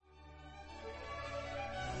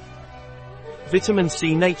Vitamin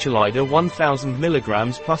C NATURLIDER 1000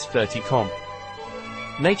 mg plus 30 com.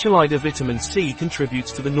 NATURLIDER Vitamin C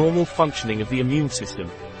contributes to the normal functioning of the immune system,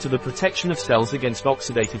 to the protection of cells against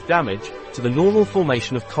oxidative damage, to the normal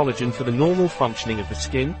formation of collagen for the normal functioning of the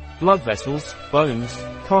skin, blood vessels, bones,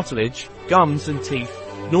 cartilage, gums and teeth,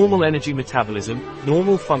 normal energy metabolism,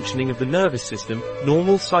 normal functioning of the nervous system,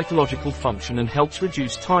 normal psychological function, and helps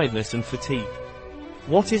reduce tiredness and fatigue.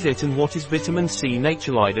 What is it and what is Vitamin C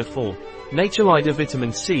NATURLIDER for? NATURLIDER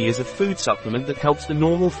Vitamin C is a food supplement that helps the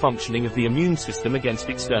normal functioning of the immune system against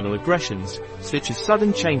external aggressions, such as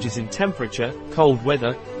sudden changes in temperature, cold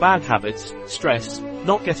weather, bad habits, stress,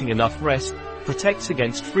 not getting enough rest, protects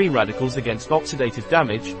against free radicals, against oxidative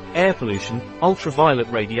damage, air pollution, ultraviolet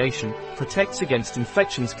radiation, protects against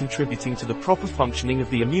infections, contributing to the proper functioning of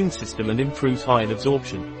the immune system, and improves iron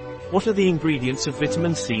absorption. What are the ingredients of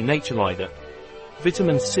Vitamin C NATURLIDER?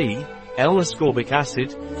 Vitamin C, L-ascorbic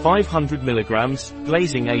acid, 500 mg,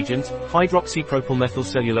 glazing agent,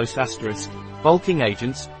 hydroxypropylmethylcellulose asterisk, bulking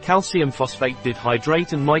agents, calcium phosphate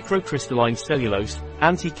dihydrate and microcrystalline cellulose,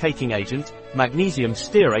 anti-caking agent, magnesium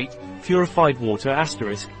stearate, purified water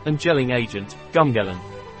asterisk, and gelling agent, gumgellan.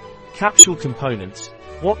 Capsule components.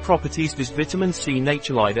 What properties does Vitamin C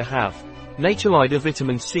NATURLIDER have? NATURLIDER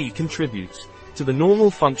Vitamin C contributes to the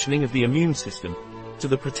normal functioning of the immune system, to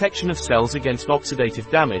the protection of cells against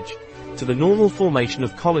oxidative damage, to the normal formation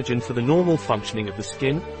of collagen for the normal functioning of the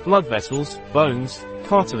skin, blood vessels, bones,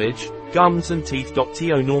 cartilage, gums and teeth.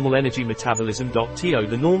 To normal energy metabolism. To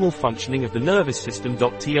the normal functioning of the nervous system.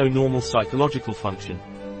 To normal psychological function.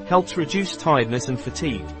 Helps reduce tiredness and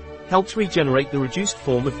fatigue. Helps regenerate the reduced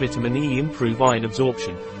form of vitamin E. Improve iron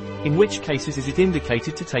absorption. In which cases is it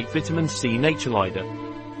indicated to take Vitamin C NATURLIDER?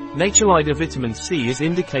 NATURLIDER Vitamin C is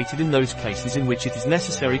indicated in those cases in which it is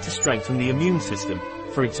necessary to strengthen the immune system.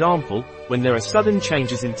 For example, when there are sudden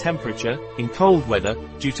changes in temperature, in cold weather,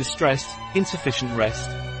 due to stress, insufficient rest.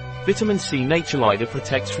 Vitamin C NATURLIDER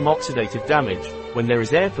protects from oxidative damage, when there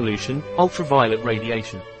is air pollution, ultraviolet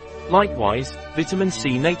radiation. Likewise, Vitamin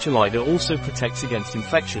C NATURLIDER also protects against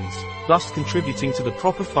infections, thus contributing to the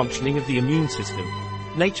proper functioning of the immune system.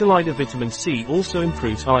 NATURLIDER Vitamin C also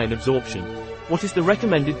improves iron absorption. What is the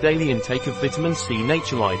recommended daily intake of Vitamin C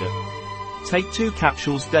NATURLIDER? Take 2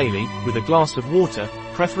 capsules daily, with a glass of water,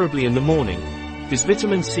 preferably in the morning. Does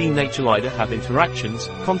Vitamin C NATURLIDER have interactions,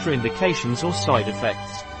 contraindications or side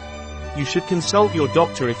effects? You should consult your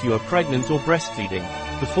doctor if you are pregnant or breastfeeding.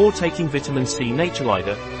 Before taking Vitamin C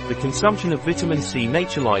NATURLIDER, the consumption of Vitamin C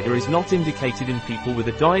NATURLIDER is not indicated in people with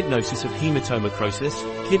a diagnosis of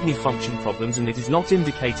hematomacrosis, kidney function problems, and it is not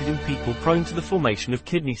indicated in people prone to the formation of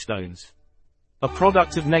kidney stones. A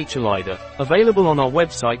product of NATURLIDER, available on our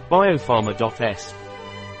website biopharma.s.